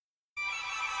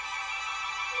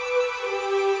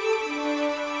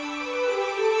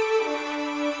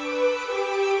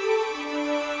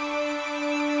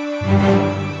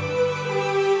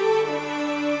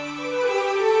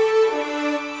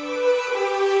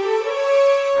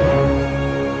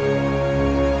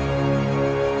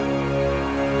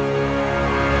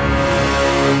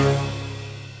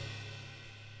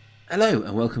Hello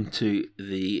and welcome to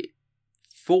the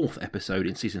fourth episode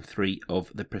in season 3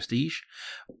 of The Prestige.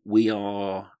 We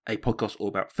are a podcast all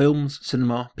about films,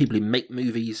 cinema, people who make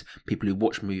movies, people who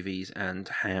watch movies, and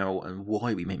how and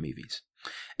why we make movies.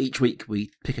 Each week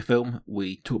we pick a film,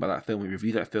 we talk about that film, we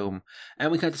review that film, and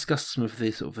we kind of discuss some of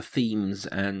the sort of the themes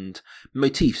and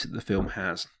motifs that the film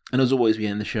has. And as always, we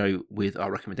end the show with our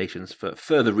recommendations for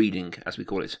further reading, as we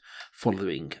call it,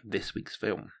 following this week's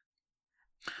film.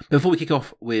 Before we kick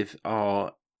off with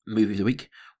our movie of the week,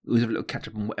 we'll have a little catch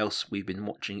up on what else we've been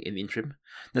watching in the interim.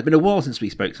 Now, it's been a while since we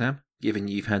spoke, Sam, given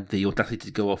you've had the audacity to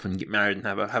go off and get married and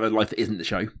have a life that isn't the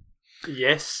show.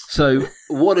 Yes. So,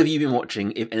 what have you been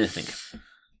watching, if anything?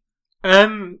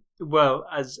 Well,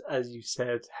 as you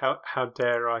said, how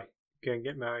dare I go and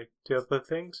get married to other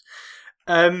things?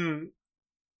 I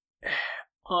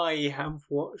have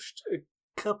watched a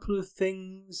couple of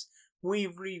things. We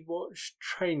rewatched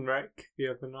Trainwreck the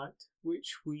other night,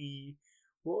 which we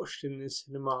watched in the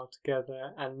cinema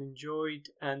together and enjoyed,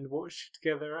 and watched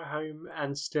together at home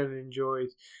and still enjoyed.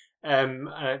 I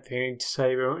don't think I need to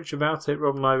say very much about it.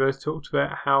 Rob and I both talked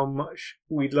about how much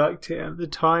we liked it at the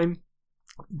time.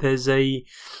 There's a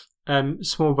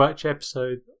small batch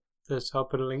episode that I'll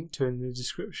put a link to in the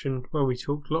description where we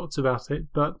talked lots about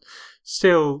it, but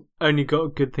still only got a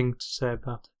good thing to say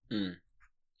about it.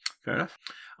 Fair enough.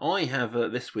 I have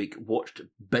this week watched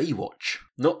Baywatch.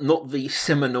 Not the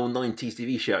seminal 90s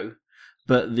TV show,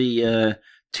 but the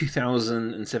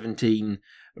 2017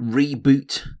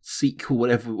 reboot, sequel,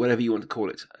 whatever you want to call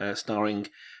it, starring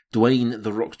Dwayne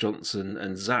 "The Rock" Johnson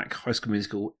and Zach High School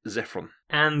Musical Zephron.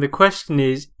 And the question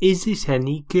is it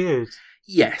any good?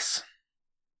 Yes.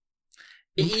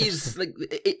 It is like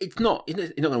it's not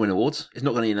going to win awards. It's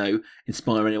not going to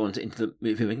inspire anyone into the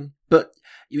movie making. But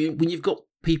when you've got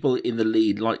people in the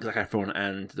lead like Zac Efron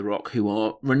and The Rock who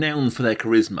are renowned for their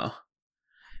charisma,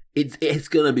 it's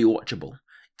going to be watchable.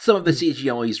 Some of the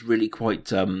CGI is really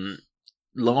quite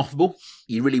laughable.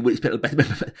 You really would expect the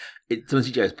best. Some of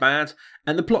the CGI is bad,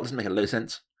 and the plot doesn't make a lot of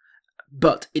sense.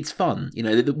 But it's fun.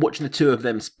 Watching the two of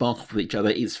them sparkle with each other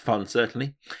is fun,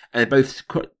 certainly. And they both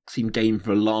seem game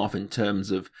for a laugh in terms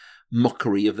of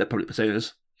mockery of their public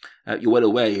personas. You're well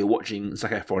aware you're watching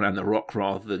Zac Efron and The Rock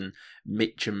rather than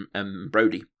Mitch and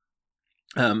Brody.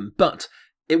 But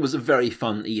it was a very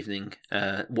fun evening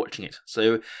watching it.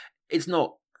 So it's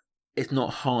not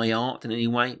high art in any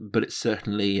way, but it's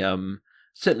certainly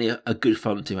a good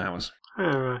fun 2 hours.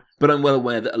 Right. But I'm well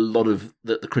aware that a lot of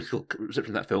the critical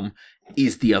reception of that film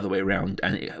is the other way around,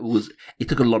 and it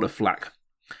took a lot of flack,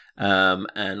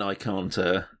 and I can't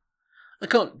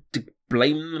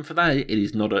blame them for that. It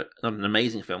is not an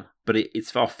amazing film, but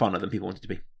it's far funner than people want it to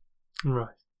be.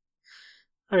 Right.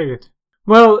 Very good.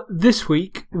 Well, this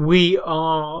week we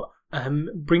are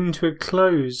bringing to a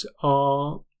close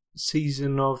our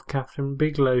season of Catherine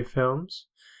Bigelow films,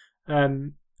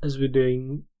 as we're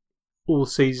doing all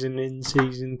season in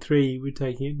season 3. We're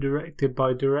taking it director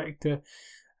by director.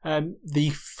 The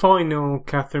final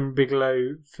Catherine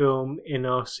Bigelow film in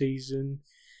our season,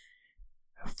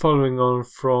 following on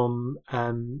from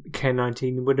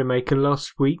K-19 Widowmaker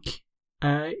last week,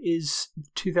 is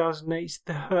 2008's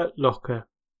The Hurt Locker.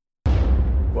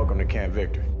 Welcome to Camp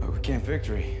Victory. Oh, Camp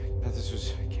Victory. I thought this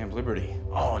was Camp Liberty.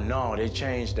 Oh no, they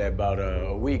changed that about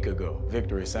a week ago.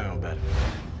 Victory sound better.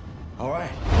 All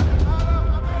right.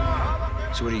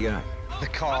 So what do you got? The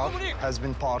car has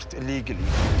been parked illegally.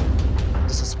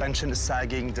 The suspension is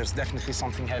sagging. There's definitely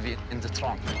something heavy in the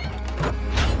trunk.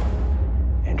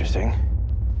 Interesting.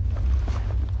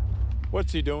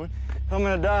 What's he doing? I'm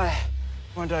gonna die.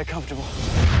 I wanna die comfortable.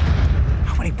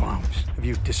 How many bombs have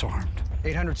you disarmed?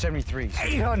 873.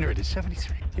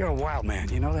 873. You're a wild man,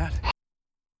 you know that?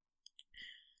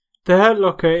 The Hurt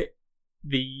Locker,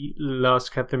 the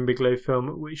last Catherine Bigelow film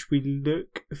at which we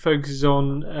focuses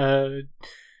on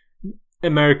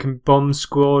American bomb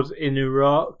squad in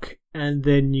Iraq and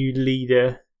their new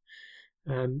leader,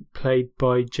 played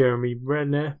by Jeremy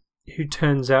Renner, who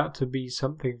turns out to be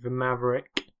something of a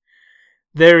maverick.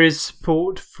 There is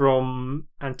support from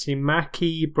Anthony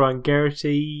Mackie, Brian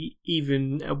Geraghty,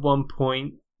 even at one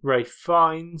point Ralph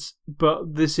Fiennes,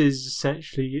 but this is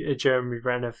essentially a Jeremy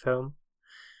Renner film.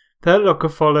 The Hurt Locker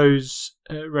follows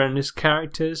Renner's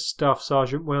character, Staff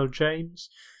Sergeant Will James,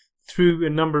 through a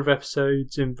number of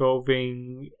episodes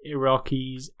involving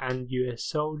Iraqis and US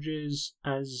soldiers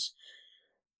as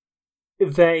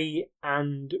they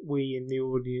and we in the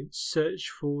audience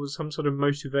search for some sort of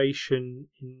motivation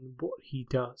in what he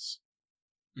does.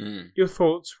 Your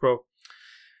thoughts, Rob?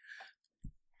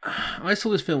 I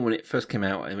saw this film when it first came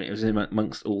out. I mean, it was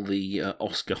amongst all the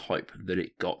Oscar hype that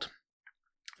it got.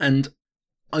 And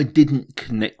I didn't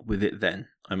connect with it then,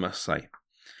 I must say.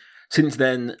 Since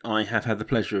then, I have had the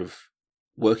pleasure of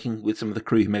working with some of the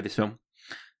crew who made this film,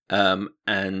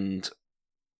 and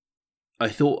I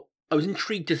thought I was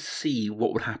intrigued to see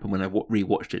what would happen when I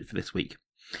rewatched it for this week.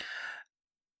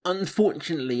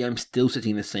 Unfortunately, I'm still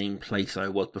sitting in the same place I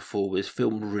was before, where this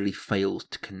film really fails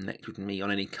to connect with me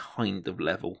on any kind of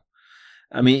level.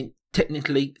 I mean,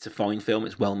 technically, it's a fine film,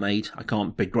 it's well made, I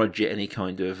can't begrudge it any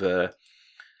kind of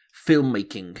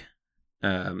filmmaking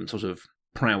sort of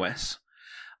prowess.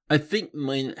 I think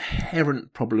my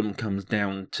inherent problem comes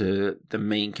down to the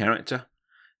main character,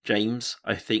 James.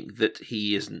 I think that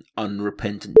he is an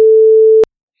unrepentant.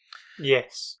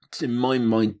 Yes. In my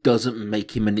mind, doesn't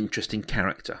make him an interesting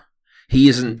character. He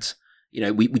isn't,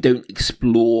 we don't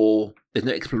explore, there's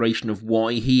no exploration of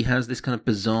why he has this kind of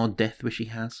bizarre death which he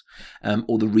has,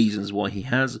 or the reasons why he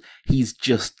has. He's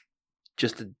just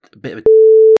a bit of a...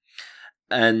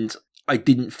 And I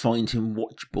didn't find him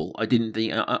watchable. I didn't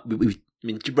think...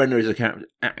 Brenner is a character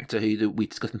actor who we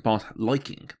discussed in the past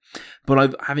liking,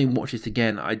 but having watched this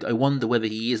again, I wonder whether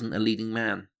he isn't a leading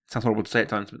man. Sounds horrible to say at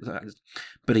times,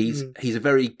 but he's a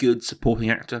very good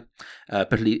supporting actor,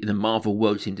 particularly in the Marvel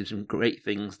world. He seems to do some great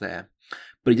things there,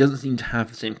 but he doesn't seem to have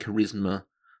the same charisma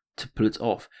to pull it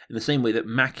off. In the same way that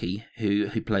Mackie, who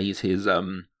plays his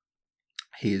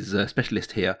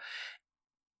specialist here,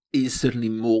 is certainly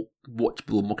more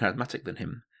watchable, more charismatic than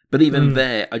him. But even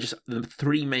there, the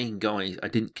three main guys, I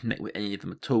didn't connect with any of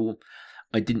them at all.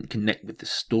 I didn't connect with the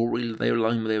story that they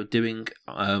were doing.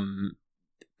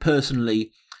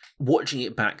 Personally, watching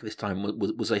it back this time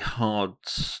was a hard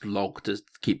slog to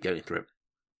keep going through it.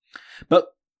 But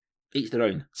each their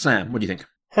own. Sam, what do you think?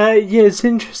 Yeah, it's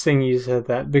interesting you said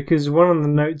that, because one of the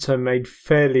notes I made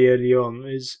fairly early on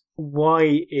is,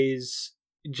 why is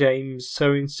James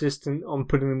so insistent on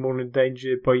putting them all in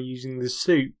danger by using the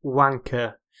suit?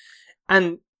 Wanker.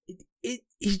 And he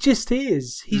just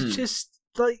is. He's just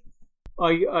like...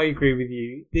 I agree with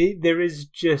you. There is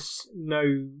just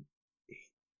no...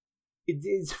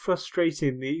 It's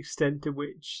frustrating the extent to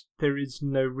which there is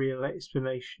no real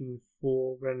explanation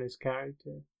for Renner's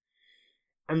character.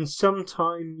 And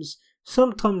sometimes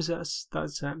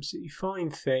that's an absolutely fine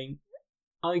thing.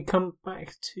 I come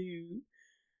back to...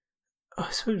 I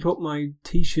suppose what my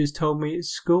teachers told me at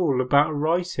school about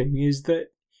writing is that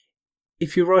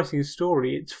if you're writing a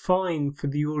story, it's fine for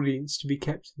the audience to be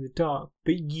kept in the dark,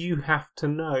 but you have to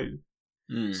know.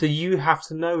 So you have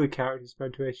to know a character's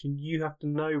motivation. You have to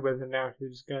know where the narrative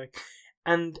is going.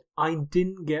 And I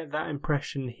didn't get that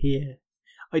impression here.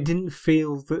 I didn't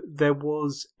feel that there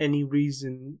was any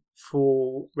reason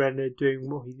for Renner doing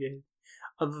what he did,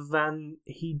 other than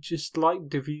he just liked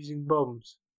defusing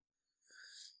bombs.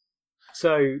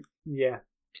 So, yeah.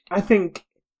 I think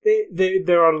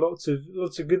there are lots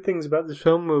of good things about this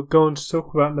film. We'll go on to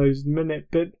talk about those in a minute,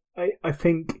 but I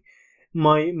think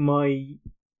my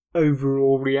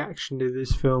overall reaction to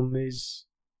this film is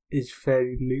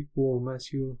fairly lukewarm,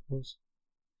 as yours was.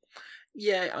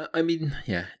 Yeah, I mean,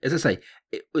 as I say,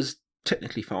 it was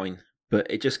technically fine, but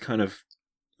it just kind of,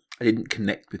 I didn't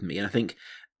connect with me. And I think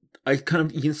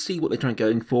you can see what they're trying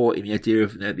to go for in the idea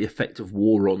of the effect of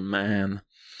war on man,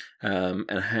 and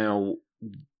how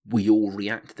we all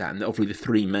react to that. And obviously the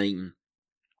three main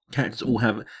characters all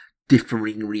have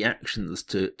differing reactions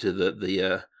to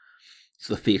the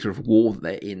theatre of war that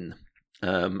they're in.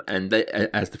 And they,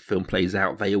 as the film plays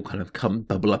out, they all kind of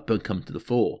bubble up and come to the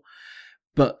fore.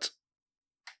 But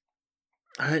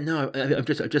I don't know. I've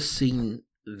just seen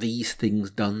these things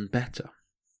done better.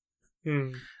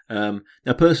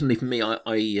 Now, personally, for me,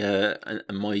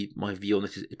 and my view on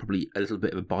this is probably a little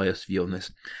bit of a biased view on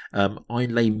this. I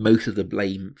lay most of the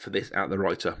blame for this at the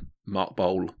writer, Mark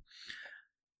Bowl.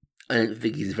 I don't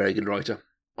think he's a very good writer.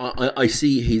 I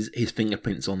see his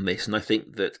fingerprints on this, and I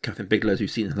think that Catherine Bigelow,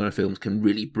 who's seen other films, can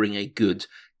really bring a good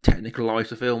technical eye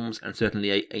to films, and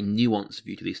certainly a nuanced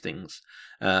view to these things.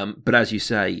 But as you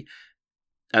say,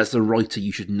 as the writer,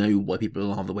 you should know why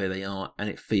people are the way they are, and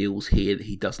it feels here that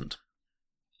he doesn't.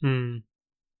 Yeah.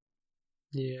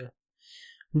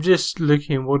 I'm just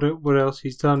looking at what else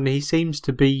he's done. He seems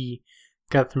to be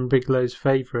Catherine Bigelow's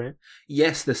favourite.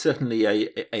 Yes, there's certainly a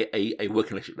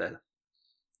working relationship there.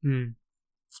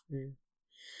 Yeah.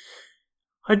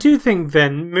 I do think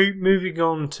then, moving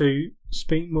on to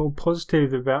speak more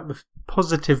positively about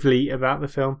the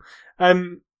film,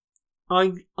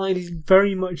 I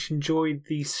very much enjoyed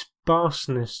the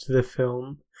sparseness to the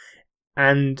film,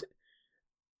 and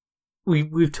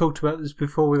we've talked about this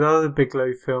before with other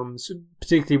Bigelow films,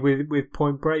 particularly with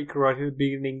Point Break right at the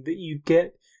beginning, that you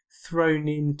get thrown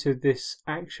into this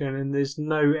action and there's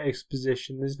no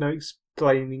exposition, there's no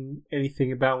explaining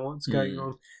anything about what's going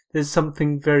on. There's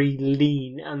something very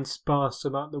lean and sparse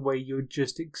about the way you're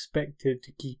just expected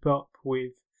to keep up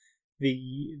with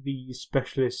the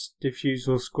specialist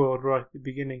diffusal squad right at the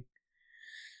beginning.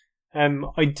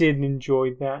 I did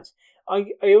enjoy that.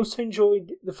 I also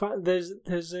enjoyed the fact there's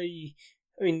a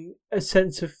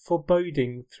sense of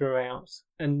foreboding throughout,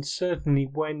 and certainly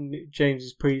when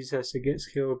James's predecessor gets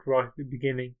killed right at the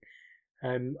beginning.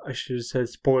 I should have said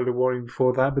spoiler warning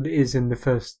before that, but it is in the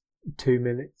first 2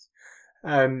 minutes.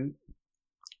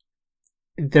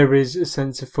 There is a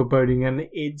sense of foreboding, and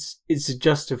it's a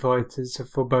justified sense of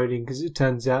foreboding because it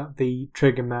turns out the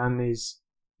trigger man is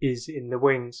in the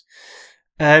wings.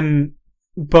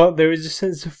 But there is a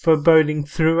sense of foreboding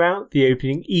throughout the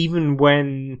opening, even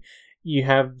when you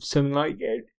have something like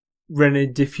Renner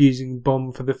diffusing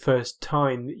bomb for the first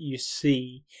time that you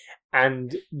see,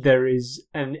 and there is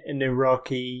an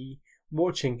Iraqi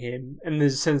watching him, and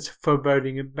there's a sense of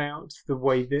foreboding about the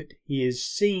way that he is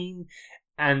seen,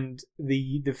 and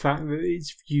the fact that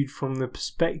it's viewed from the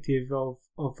perspective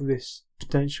of this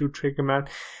potential trigger man.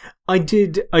 I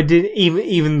did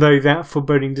even though that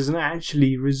foreboding doesn't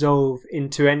actually resolve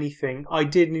into anything, I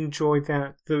did enjoy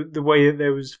that the way that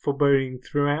there was foreboding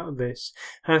throughout this,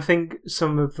 and I think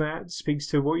some of that speaks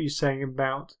to what you're saying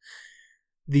about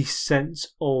the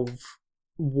sense of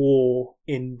war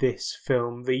in this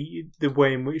film, the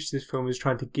way in which this film is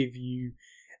trying to give you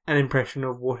an impression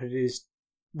of what it is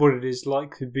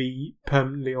like to be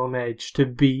permanently on edge, to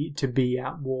be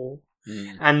at war.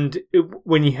 And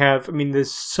when you have,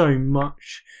 there's so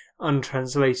much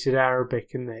untranslated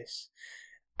Arabic in this,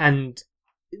 and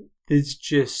there's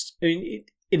just,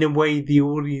 in a way, the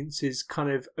audience is kind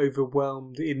of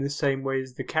overwhelmed in the same way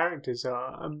as the characters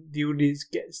are. The audience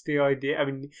gets the idea.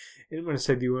 When I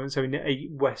say the audience, a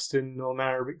Western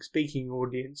non-Arabic speaking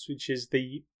audience, which is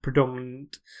the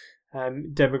predominant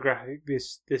demographic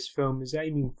this film is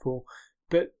aiming for,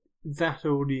 but that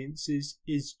audience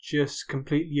is just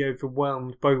completely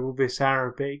overwhelmed by all this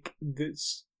Arabic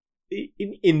that's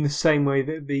in the same way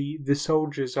that the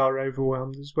soldiers are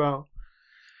overwhelmed as well.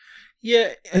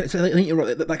 Yeah, so I think you're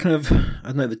right. That kind of,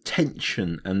 the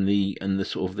tension and the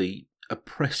sort of the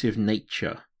oppressive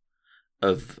nature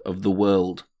of the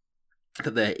world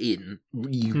that they're in,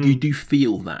 you do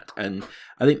feel that, and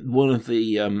I think one of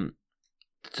the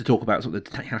to talk about sort of the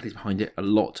technicalities behind it a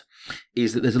lot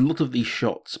is that there's a lot of these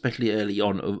shots, especially early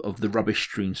on, of the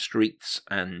rubbish-strewn streets,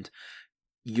 and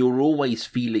you're always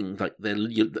feeling like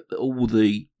all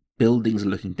the buildings are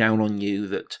looking down on you,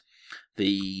 that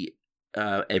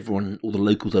all the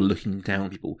locals are looking down on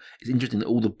people. It's interesting that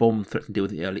all the bomb threats and deal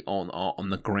with it early on are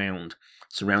on the ground,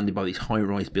 surrounded by these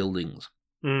high-rise buildings.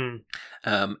 And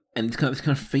it's this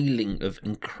kind of feeling of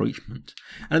encroachment.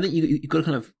 And I think you've got to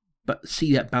kind of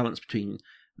see that balance between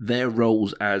their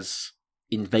roles as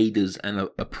invaders and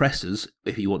oppressors,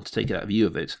 if you want to take that view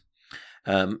of it.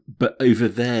 But over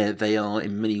there, they are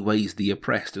in many ways the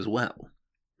oppressed as well.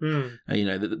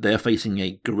 They are facing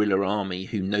a guerrilla army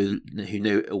who know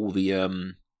all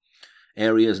the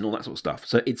areas and all that sort of stuff.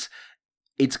 So it's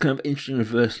kind of an interesting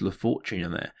reversal of fortune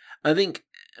in there. I think,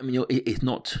 it's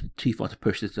not too far to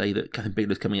push to say that Catherine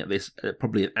Bigelow's coming at this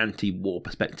probably an anti-war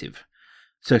perspective.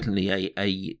 Certainly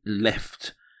a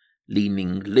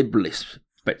left-leaning liberalist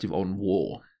perspective on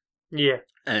war. Yeah.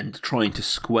 And trying to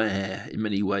square, in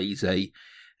many ways, a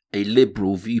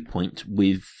liberal viewpoint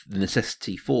with the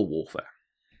necessity for warfare.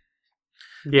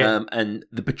 Yeah. And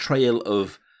the portrayal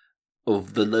of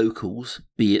the locals,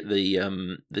 be it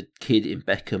the kid in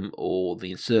Beckham or the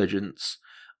insurgents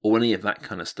or any of that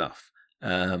kind of stuff,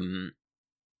 it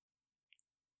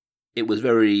was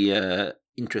very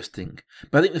interesting.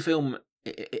 But I think the film,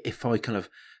 if I kind of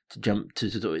to jump to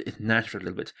its narrative a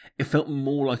little bit, it felt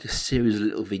more like a series of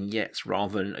little vignettes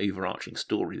rather than an overarching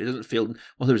story. It doesn't feel,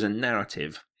 while there is a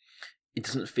narrative, it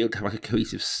doesn't feel to have like a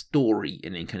cohesive story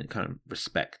in any kind of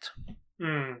respect.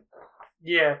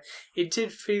 Yeah, it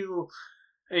did feel,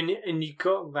 and you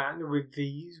got that with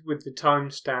the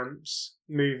timestamps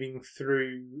moving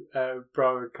through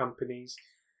Bravo companies,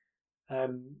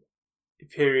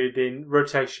 period in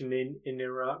rotation in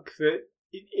Iraq, that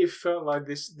it felt like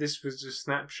this was a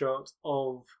snapshot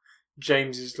of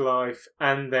James's life,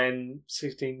 and then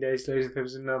 16 days later there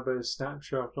was another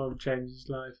snapshot of James's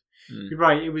life. You're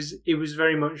right, it was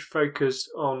very much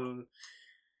focused on.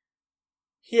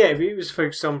 Yeah, it was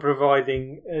focused on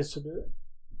providing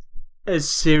a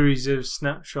series of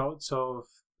snapshots of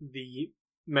the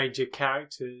major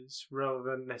characters rather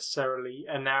than necessarily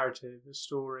a narrative, a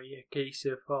story, a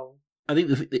cohesive whole. I think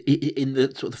in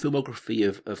the sort of the filmography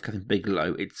of Catherine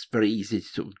Bigelow, it's very easy to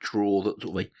sort of draw that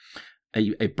sort of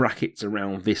a brackets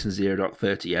around this and Zero Dark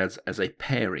 30 as a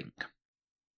pairing.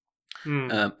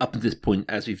 Up to this point,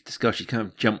 as we've discussed, she kind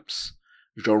of jumps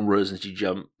genres and she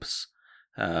jumps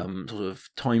sort of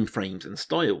time frames and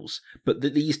styles, but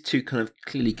these two kind of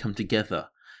clearly come together.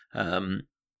 And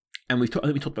I think we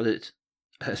talked about it.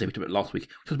 We talked about it last week.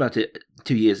 We talked about it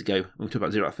 2 years ago when we talked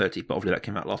about 0 out of 30, but obviously that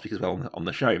came out last week as well on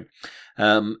the show.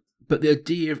 But the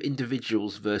idea of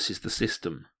individuals versus the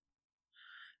system.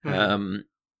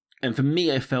 And for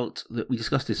me, I felt that we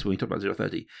discussed this when we talked about 0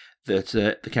 30, that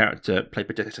the character played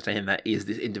by Jessica Chastain that is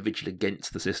this individual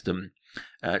against the system,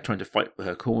 trying to fight for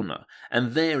her corner.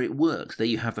 And there it works. There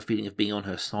you have the feeling of being on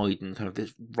her side and kind of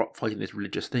this fighting this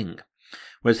religious thing.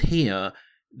 Whereas here,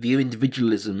 the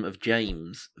individualism of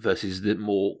James versus the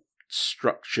more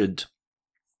structured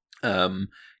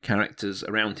characters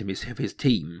around him, his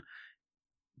team,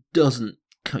 doesn't.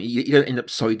 You don't end up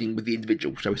siding with the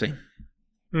individual, shall we say?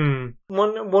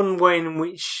 One way in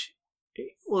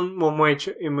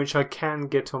which I can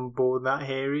get on board that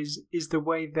here is the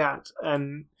way that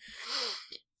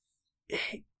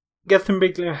Catherine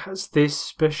Bigelow has this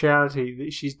speciality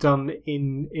that she's done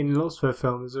in lots of her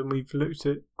films, and we've looked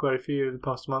at quite a few over the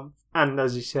past month, and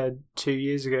as you said 2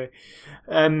 years ago.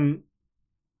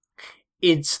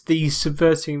 It's the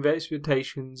subverting of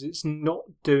expectations. It's not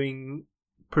doing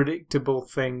predictable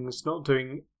things, not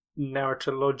doing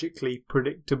narratologically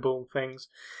predictable things.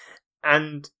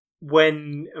 And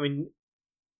when,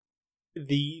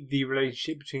 the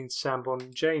relationship between Sanborn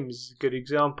and James is a good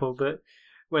example, that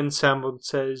when Sanborn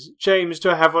says, James,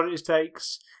 do I have what it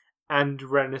takes? And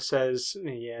Renner says,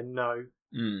 yeah, no.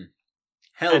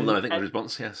 Hell no, I think the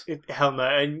response, yes. Hell no.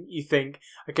 And you think,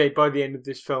 okay, by the end of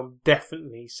this film,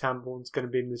 definitely Sanborn's going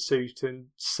to be in the suit and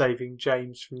saving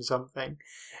James from something.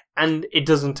 And it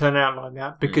doesn't turn out like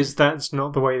that, because that's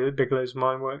not the way that Bigelow's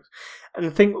mind works. And I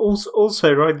think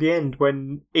also right at the end,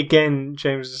 when, again,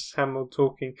 James and Sanborn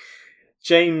talking,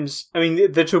 James, they're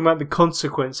talking about the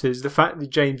consequences, the fact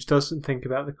that James doesn't think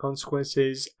about the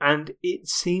consequences, and it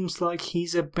seems like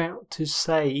he's about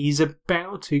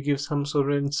to give some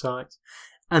sort of insight,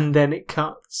 and then it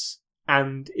cuts,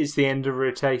 and it's the end of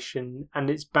rotation, and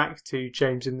it's back to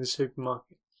James in the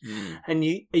supermarket. And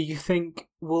you think,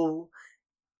 well,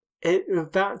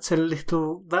 that's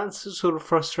a sort of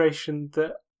frustration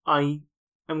that I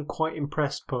am quite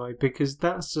impressed by, because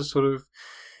that's the sort of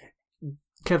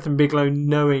Catherine Bigelow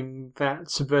knowing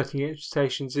that subverting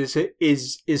expectations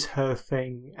is her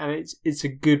thing, and it's a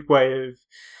good way of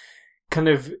kind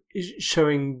of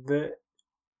showing that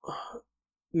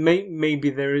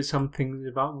maybe there is some things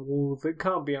about war that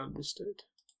can't be understood.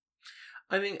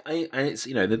 I think, and it's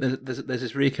there's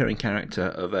this recurring character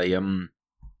of a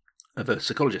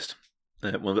psychologist,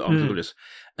 one of the armed psychologists,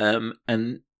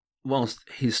 and whilst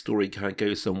his story kind of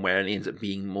goes somewhere and he ends up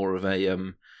being more of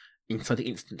a inciting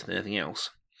incident than anything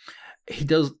else,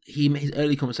 his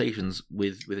early conversations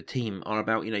with the team are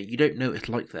about, you don't know what it's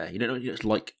like there. You don't know what it's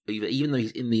like either, even though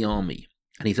he's in the army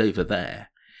and he's over there.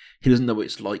 He doesn't know what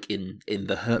it's like in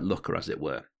the Hurt Locker, as it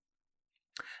were.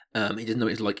 He doesn't know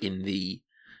what it's like in the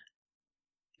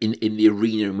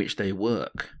arena in which they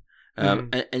work.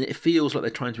 And it feels like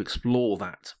they're trying to explore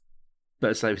that.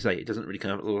 But as I say, it doesn't really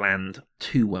kind of land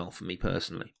too well for me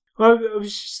personally. Well, I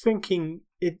was just thinking,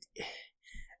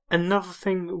 another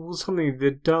thing, something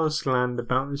that does land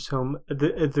about this film are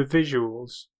the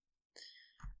visuals.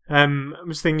 I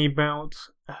was thinking about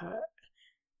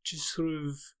just sort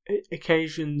of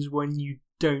occasions when you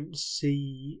don't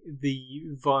see the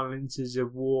violences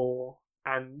of war.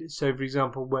 And so, for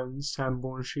example, when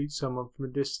Sanborn shoots someone from a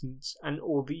distance and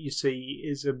all that you see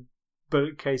is a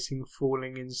bullet casing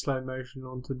falling in slow motion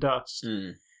onto dust,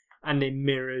 and it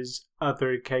mirrors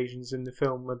other occasions in the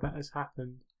film where that has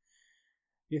happened.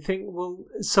 You think, well,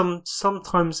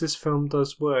 sometimes this film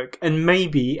does work, and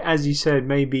maybe, as you said,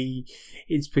 maybe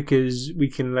it's because we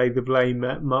can lay the blame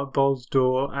at Mark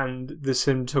Balsdor and the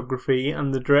cinematography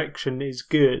and the direction is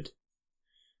good.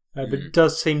 But it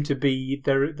does seem to be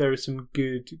there are some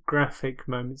good graphic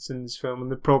moments in this film, and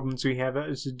the problems we have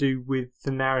has to do with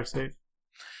the narrative.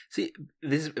 See,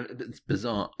 this is it's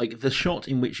bizarre. Like the shot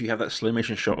in which you have that slow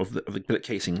motion shot of the bullet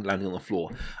casing landing on the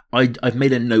floor. I've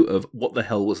made a note of what the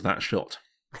hell was that shot.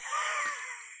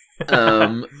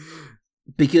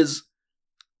 Because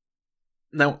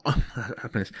now,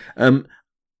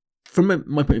 from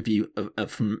my point of view,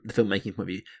 from the filmmaking point of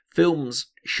view, films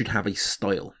should have a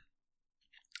style.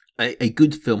 A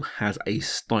good film has a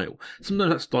style.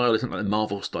 Sometimes that style isn't like the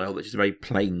Marvel style, which is a very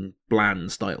plain,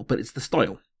 bland style, but it's the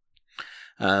style.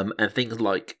 And things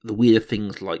like the weird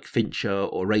things like Fincher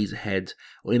or Razorhead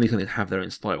or anything that have their own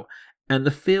style. And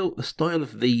the style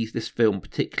of this film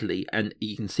particularly, and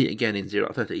you can see it again in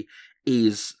 0 30,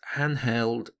 is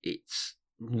handheld. It's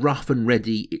rough and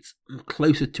ready. It's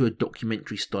closer to a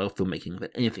documentary style filmmaking than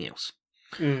anything else.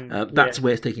 That's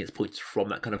where it's taking its points from,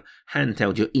 that kind of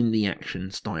handheld, you're in the action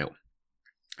style.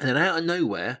 And then out of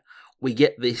nowhere, we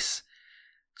get this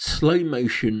slow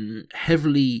motion,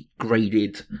 heavily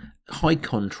graded, high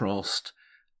contrast,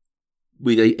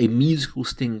 with a musical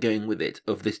sting going with it,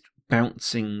 of this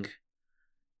bouncing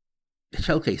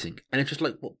shell casing, and it's just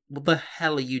like, what the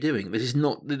hell are you doing? This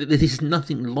is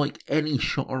nothing like any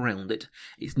shot around it.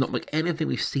 It's not like anything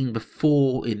we've seen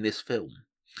before in this film.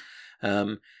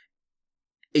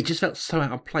 It just felt so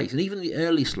out of place, and even the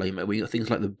early slow-mo, where you got things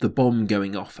like the bomb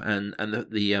going off and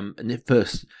the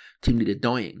first team leader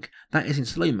dying, that is in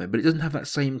slow-mo, but it doesn't have that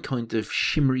same kind of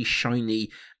shimmery, shiny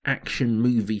action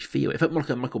movie feel. It felt more like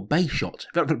a Michael Bay shot.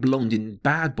 It felt like it belonged in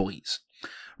Bad Boys,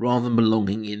 rather than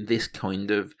belonging in this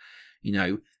kind of,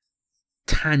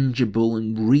 tangible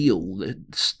and real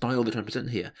style they're trying to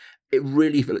present here. It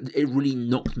really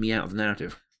knocked me out of the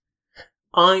narrative.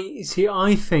 I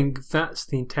think that's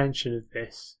the intention of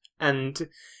this, and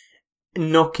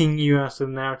knocking you out of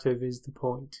the narrative is the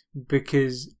point,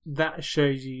 because that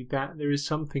shows you that there is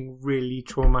something really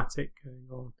traumatic going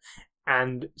on,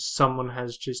 and someone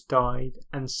has just died,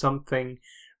 and something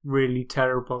really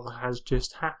terrible has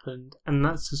just happened, and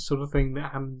that's the sort of thing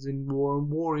that happens in war. And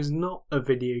war is not a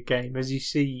video game, as you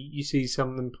see some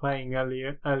of them playing early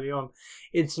on.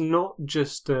 It's not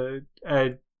just a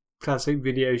classic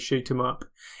video shoot 'em up.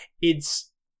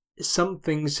 It's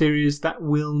something serious that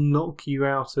will knock you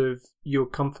out of your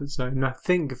comfort zone. And I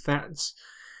think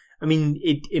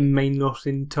it may not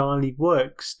entirely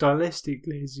work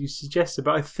stylistically, as you suggested,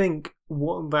 but I think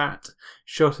what that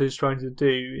shot is trying to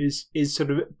do is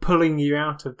sort of pulling you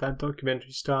out of that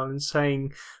documentary style and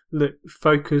saying, look,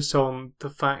 focus on the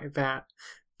fact that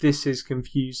this is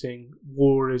confusing.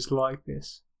 War is like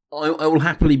this. I will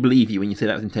happily believe you when you say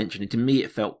that was intention. To me,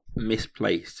 it felt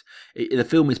misplaced. The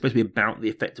film is supposed to be about the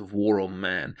effect of war on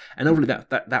man, and obviously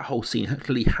that whole scene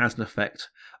actually has an effect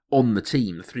on the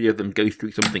team. The three of them go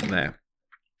through something there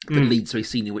that leads to a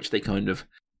scene in which they kind of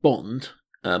bond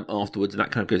afterwards, and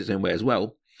that kind of goes its own way as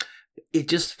well. It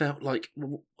just felt like,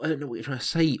 I don't know what you're trying to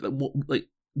say.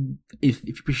 If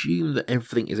you presume that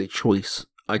everything is a choice,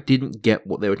 I didn't get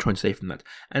what they were trying to say from that.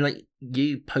 And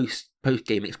you post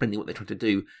game explaining what they're trying to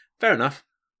do, fair enough.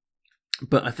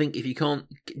 But I think if you can't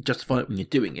justify it when you're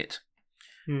doing it,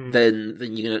 then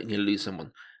you're gonna lose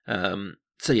someone.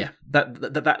 So yeah,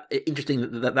 that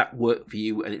interesting that worked for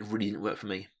you, and it really didn't work for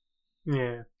me.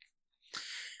 Yeah,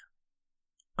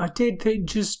 I did think,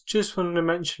 just wanted to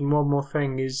mention one more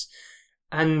thing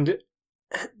and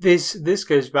this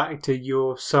goes back to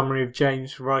your summary of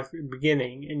James right at the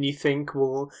beginning, and you think,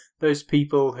 well, those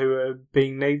people who are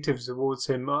being negative towards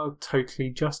him are totally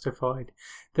justified.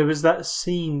 There was that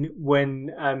scene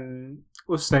when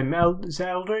what's his name? Is it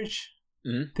Eldridge?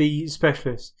 Mm-hmm. The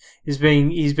specialist he's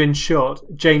been shot.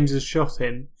 James has shot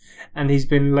him, and he's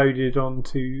been loaded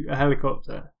onto a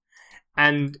helicopter.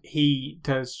 And he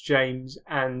turns to James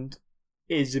and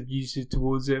is abusive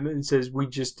towards him and says, "We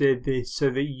just did this so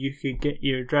that you could get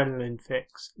your adrenaline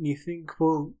fix." And you think,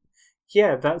 well,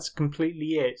 yeah, that's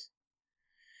completely it.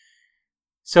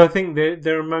 So I think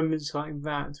there are moments like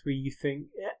that where you think,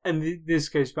 and this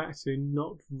goes back to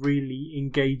not really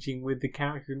engaging with the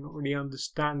character, not really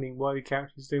understanding why the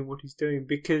character is doing what he's doing,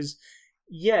 because,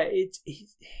 yeah,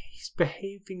 he's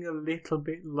behaving a little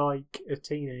bit like a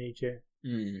teenager.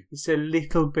 It's a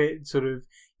little bit sort of,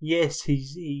 yes,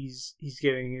 he's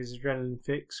getting his adrenaline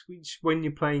fix, which when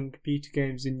you're playing computer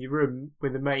games in your room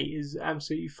with a mate is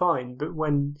absolutely fine, but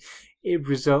when it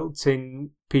results in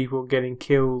people getting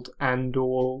killed and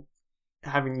or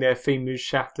having their femurs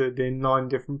shattered in 9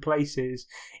 different places,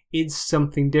 it's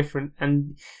something different,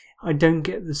 and I don't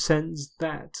get the sense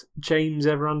that James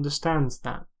ever understands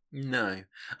that. No.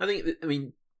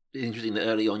 It's interesting that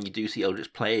early on you do see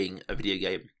Eldritch playing a video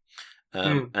game.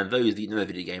 And those that know the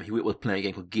video game, he was playing a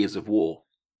game called Gears of War,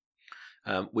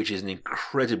 which is an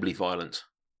incredibly violent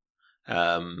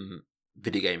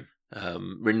video game,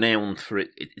 renowned for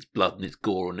its blood and its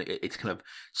gore and its kind of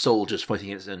soldiers fighting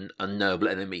against an unknowable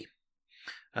enemy.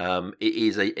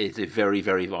 It's a very,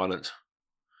 very violent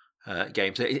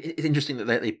game. So it's interesting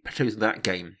that they chose that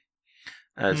game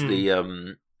as the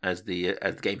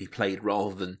game he played,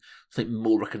 rather than something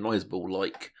more recognisable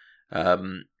like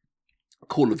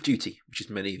Call of Duty, which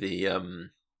is many the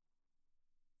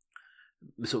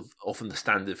sort of often the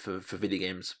standard for video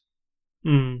games.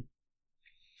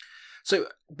 So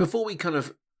before we kind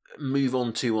of move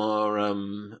on to our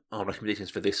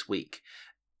recommendations for this week,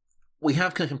 we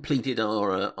have kind of completed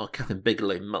our Catherine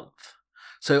Bigelow month.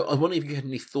 So I wonder if you had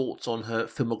any thoughts on her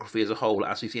filmography as a whole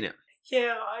as we've seen it.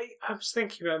 Yeah, I was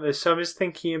thinking about this. I was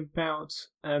thinking about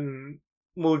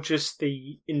more just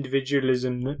the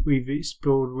individualism that we've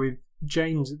explored with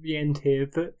James at the end here.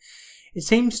 That it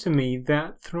seems to me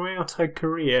that throughout her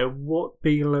career, what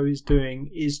Bigelow is doing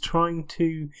is trying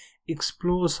to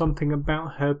explore something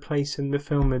about her place in the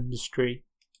film industry.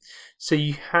 So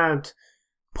you had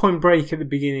Point Break at the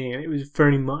beginning, and it was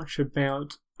very much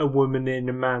about a woman in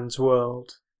a man's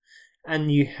world.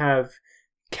 And you have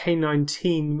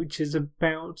K-19, which is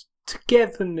about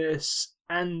togetherness,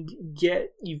 and yet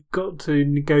you've got to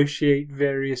negotiate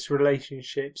various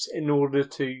relationships in order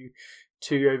to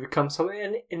overcome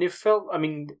something. And it felt, I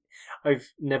mean,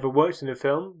 I've never worked in a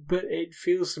film, but it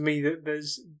feels to me that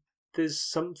there's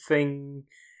something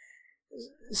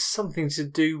to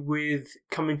do with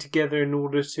coming together in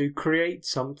order to create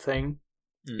something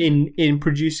in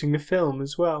producing a film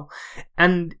as well.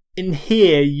 And in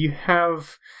here you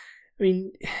have, I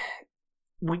mean,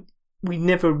 we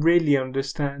never really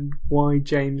understand why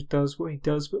James does what he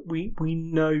does, but we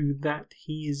know that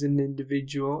he is an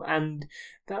individual, and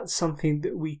that's something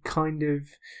that we can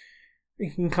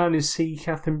kind of see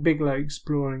Catherine Bigelow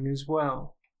exploring as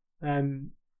well.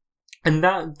 And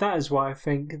that is why I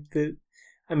think that,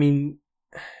 I mean,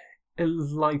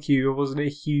 like you, I wasn't a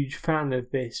huge fan of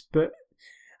this, but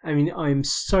I mean, I'm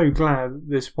so glad that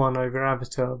this won over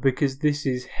Avatar, because this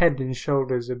is head and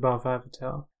shoulders above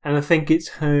Avatar. And I think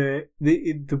it's the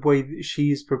way that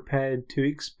she is prepared to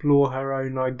explore her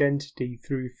own identity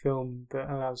through film that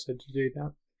allows her to do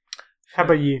that. How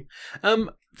about you?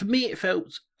 For me, it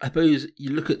felt, I suppose, you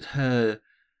look at her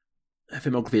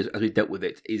filmography as we dealt with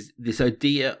it, is this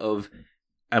idea of,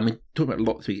 and we talk about a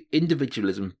lot this week,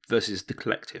 individualism versus the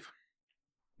collective.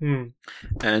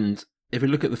 And if we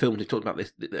look at the films, we've talked about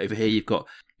this over here. You've got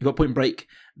Point Break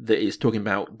that is talking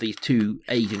about these two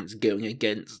agents going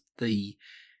against the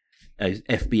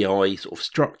FBI sort of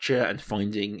structure and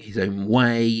finding his own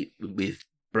way with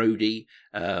Brody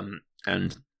and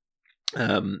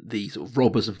the sort of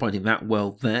robbers and finding that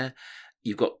world there.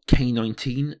 You've got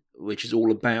K-19, which is all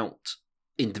about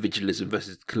individualism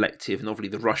versus collective, and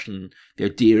obviously the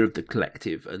idea of the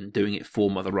collective and doing it for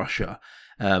Mother Russia.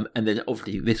 And then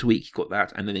obviously this week you've got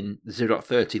that, and then in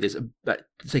 0.30 there's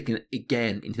taken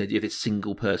again into the idea of this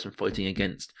single person fighting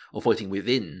against or fighting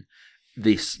within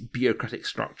this bureaucratic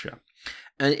structure.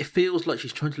 And it feels like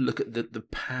she's trying to look at the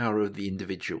power of the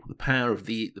individual, the power of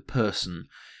the person,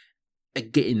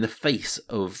 get in the face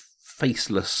of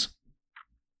faceless,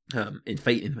 in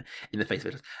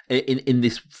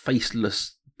this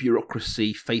faceless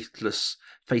bureaucracy, faceless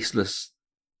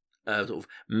sort of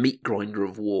meat grinder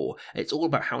of war. It's all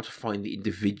about how to find the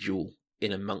individual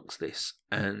in amongst this,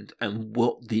 and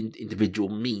what the individual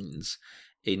means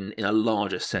in a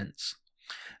larger sense.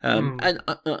 And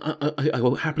I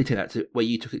will happily take that to where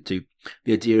you took it to,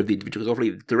 the idea of the individual, because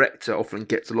obviously the director often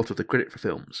gets a lot of the credit for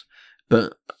films,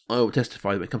 but I will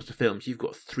testify that when it comes to films, you've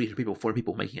got 300 people, 400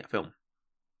 people making a film.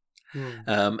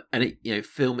 And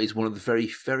film is one of the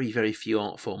very, very, very few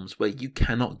art forms where you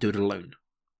cannot do it alone.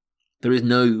 There is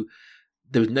no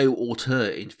auteur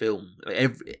in film.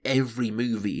 Every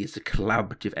movie is a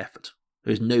collaborative effort.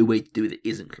 There is no way to do it that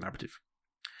isn't collaborative.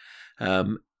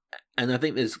 And I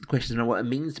think there's questions around what it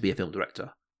means to be a film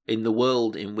director in the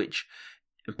world in which,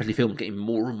 especially film, getting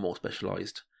more and more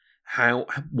specialised.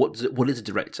 What is a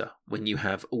director when you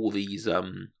have all these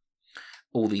large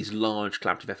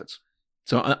collaborative efforts?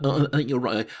 So I think you're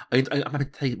right. I'm happy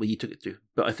to take it where you took it to,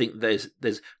 but I think there's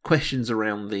questions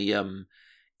around the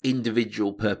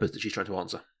individual purpose that she's trying to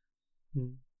answer.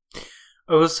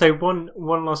 I will say one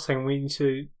last thing. We need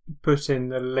to put in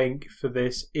the link for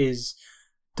this is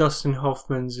Dustin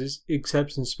Hoffman's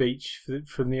acceptance speech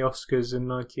from the Oscars in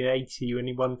 1980 when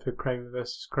he won for Kramer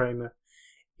versus Kramer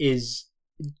is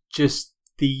just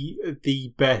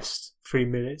the best 3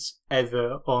 minutes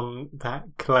ever on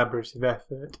that collaborative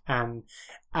effort, and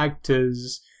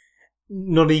actors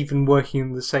not even working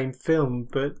in the same film,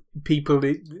 but people.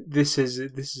 This is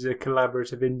a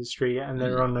collaborative industry, and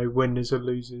there are no winners or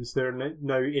losers. There are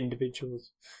no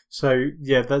individuals. So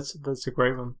yeah, that's a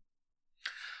great one.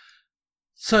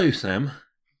 So Sam,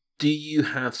 do you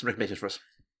have some recommendations for us?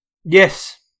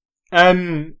 Yes.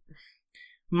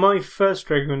 My first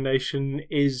recommendation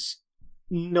is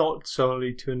not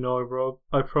solely to annoy Rob,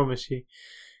 I promise you.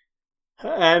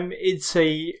 It's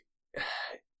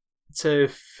a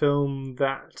film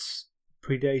that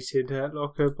predated Hurt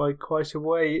Locker by quite a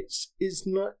way. It's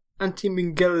not Antti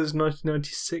Minghela's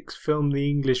 1996 film, The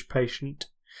English Patient.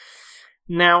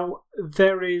 Now,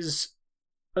 there is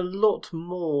a lot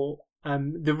more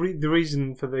the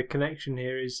reason for the connection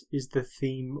here is the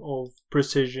theme of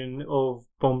precision of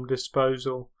bomb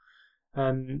disposal,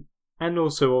 and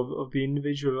also of the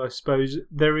individual. I suppose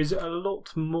there is a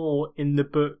lot more in the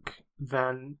book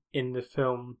than in the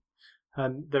film.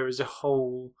 There is a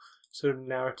whole sort of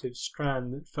narrative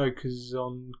strand that focuses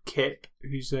on Kip,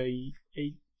 who's a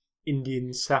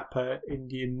Indian sapper,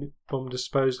 Indian bomb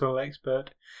disposal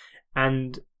expert,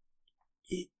 and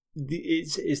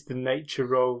it's the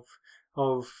nature of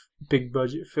big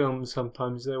budget films.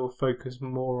 Sometimes they will focus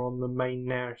more on the main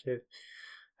narrative,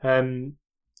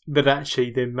 but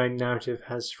actually the main narrative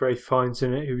has Ray Fiennes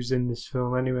in it, who's in this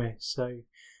film anyway. So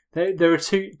there are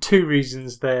two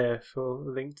reasons there for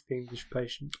Link to the English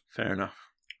Patient. Fair enough.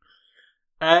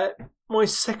 My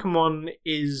second one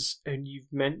is, and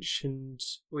you've mentioned,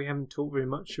 we haven't talked very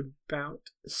much about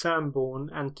Sanborn,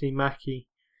 Anthony Mackie.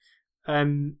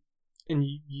 And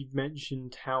you've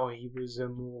mentioned how he was a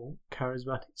more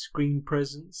charismatic screen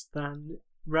presence than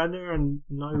Ranner, and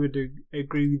I would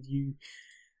agree with you.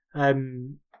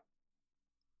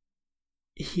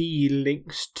 He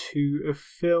links to a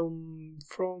film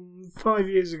from 5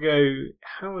 years ago.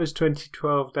 How was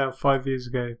 2012 now 5 years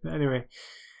ago? But anyway,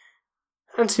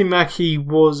 Anthony Mackie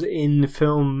was in the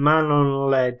film Man on a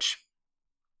Ledge,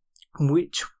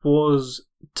 which was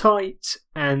tight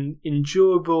and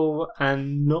enjoyable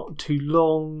and not too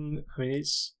long. I mean,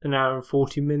 it's an hour and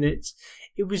 40 minutes.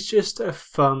 It was just a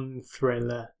fun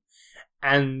thriller.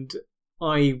 And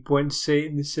I went to see it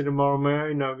in the cinema on my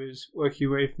own. I was working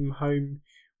away from home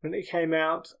when it came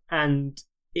out, and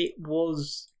it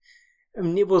was... I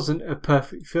mean, it wasn't a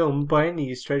perfect film by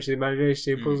any stretch of the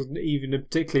imagination. It wasn't even a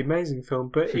particularly amazing film,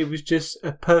 but it was just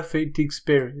a perfect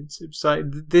experience. It was like,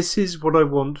 this is what I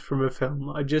want from a film.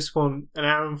 I just want an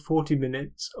hour and 40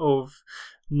 minutes of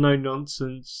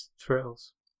no-nonsense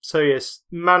thrills. So yes,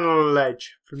 Man on a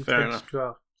Ledge from Fair 2012.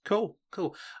 Enough.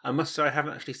 Cool. I must say I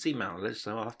haven't actually seen Man on a Ledge,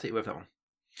 so I'll have to take you with that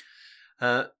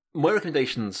one. My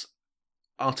recommendations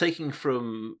are taken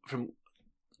from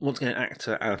once again,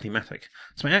 actor Anthony Mackie.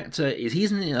 So my actor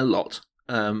he's in it a lot,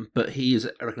 but he is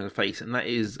a recognised face, and that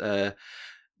is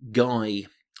Guy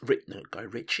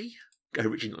Ritchie. Guy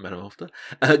Ritchie, not the man I'm after.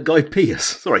 Guy Pearce.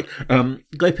 Sorry,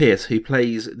 Guy Pearce, who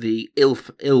plays the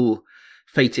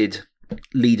ill-fated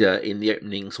leader in the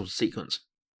opening sort of sequence,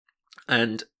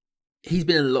 and he's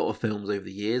been in a lot of films over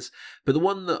the years. But the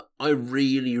one that I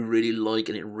really, really like,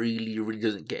 and it really, really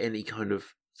doesn't get any kind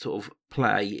of sort of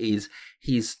play, is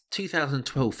his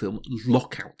 2012 film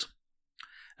Lockout.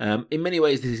 In many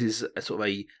ways, this is a sort of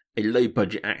a low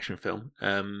budget action film.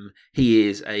 He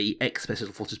is a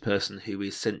ex-special forces person who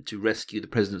is sent to rescue the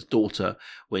president's daughter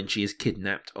when she is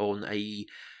kidnapped on a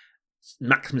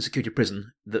maximum security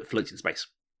prison that floats in space.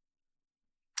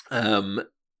 It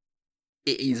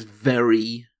is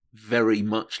very, very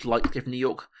much like Escape from New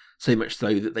York, so much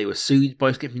so that they were sued by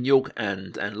Escape from New York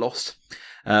and lost.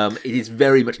 It is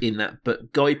very much in that,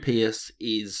 but Guy Pearce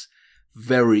is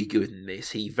very good in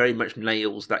this. He very much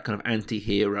nails that kind of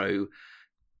anti-hero,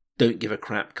 don't give a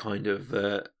crap kind of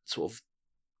sort of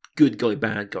good guy,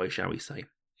 bad guy, shall we say.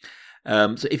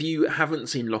 So if you haven't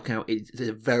seen Lockout, it's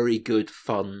a very good,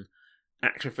 fun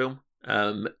action film.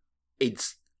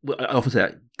 It's, I often say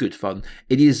that, good fun.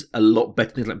 It is a lot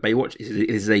better than like Baywatch. It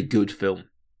is a good film.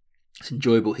 It's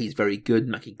enjoyable. He's very good.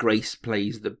 Mackie Grace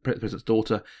plays the president's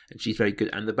daughter, and she's very good.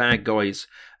 And the bad guys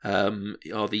are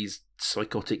these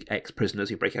psychotic ex-prisoners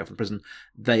who break out from prison.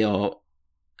 They are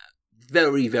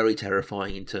very, very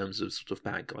terrifying in terms of sort of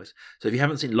bad guys. So if you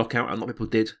haven't seen Lockout, and a lot of people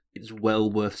did, it's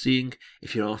well worth seeing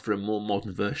if you're after a more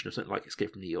modern version of something like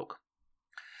Escape from New York.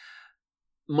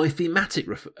 My thematic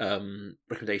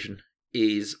recommendation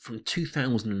is from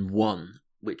 2001,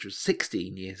 which was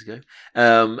 16 years ago,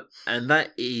 and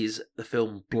that is the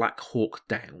film Black Hawk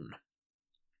Down,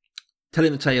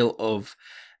 telling the tale of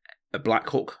a Black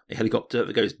Hawk, a helicopter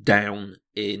that goes down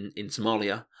in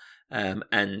Somalia,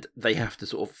 and they have to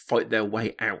sort of fight their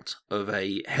way out of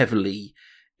a heavily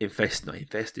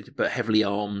heavily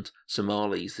armed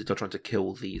Somalis that are trying to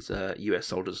kill these US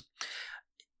soldiers.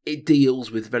 It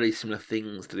deals with very similar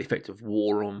things to the effect of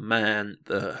war on man,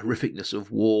 the horrificness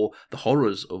of war, the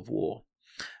horrors of war.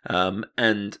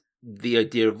 And the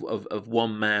idea of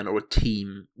one man or a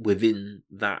team within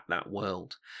that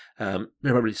world.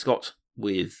 Ridley Scott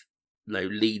with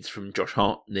leads from Josh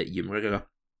Hart, Ewan McGregor,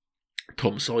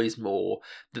 Tom Sizemore.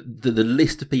 The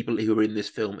list of people who are in this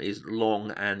film is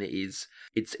long, and it's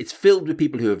filled with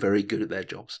people who are very good at their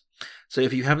jobs. So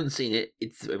if you haven't seen it,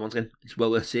 it's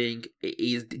well worth seeing.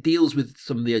 It deals with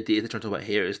some of the ideas they're trying to talk about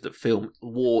here. Is that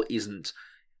war isn't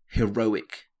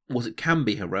heroic. Whilst it can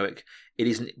be heroic, it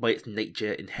isn't by its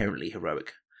nature inherently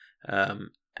heroic.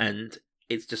 and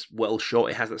it's just well shot.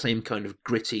 It has that same kind of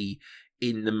gritty,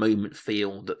 in the moment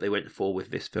feel that they went for with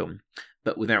this film,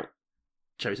 but without,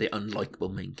 shall we say,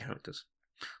 unlikable main characters.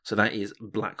 So that is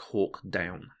Black Hawk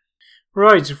Down.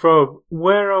 Right, Rob,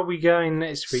 where are we going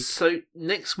next week? So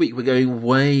next week we're going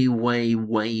way, way,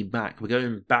 way back. We're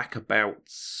going back about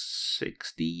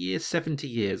 60 years, 70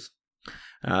 years.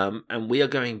 And we are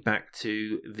going back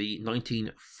to the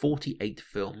 1948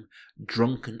 film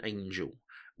Drunken Angel,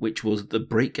 which was the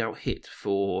breakout hit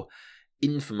for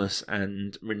infamous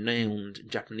and renowned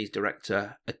Japanese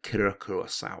director Akira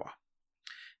Kurosawa.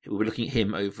 We'll be looking at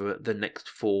him over the next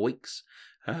 4 weeks.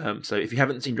 So if you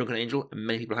haven't seen Drunken Angel, and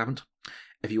many people haven't,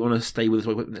 if you want to stay with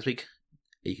us next week,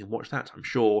 you can watch that. I'm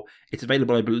sure it's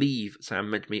available, I believe, Sam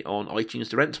mentioned me, on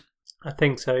iTunes to rent. I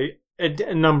think so.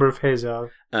 A number of his are.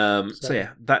 So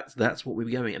yeah, that's what we'll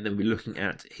be going, and then we'll be looking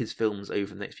at his films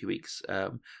over the next few weeks.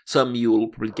 Some you will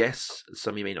probably guess,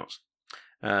 some you may not.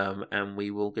 And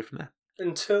we will go from there.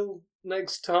 Until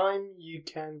next time, you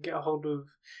can get a hold of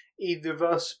either of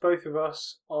us, both of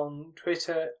us, on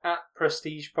Twitter at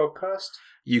Prestige Podcast.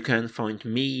 You can find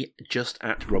me just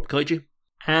at Rob Kaiju.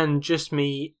 And just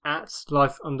me at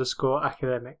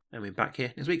Life_Academic. And we're back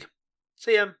here next week.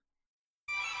 See ya!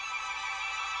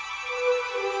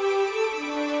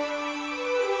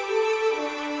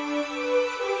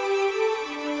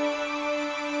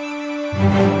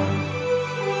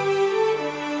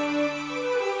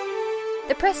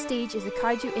 The Prestige is a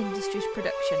Kaiju Industries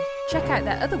production. Check out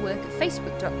their other work at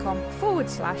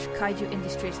facebook.com/Kaiju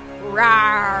Industries.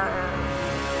 Rawr!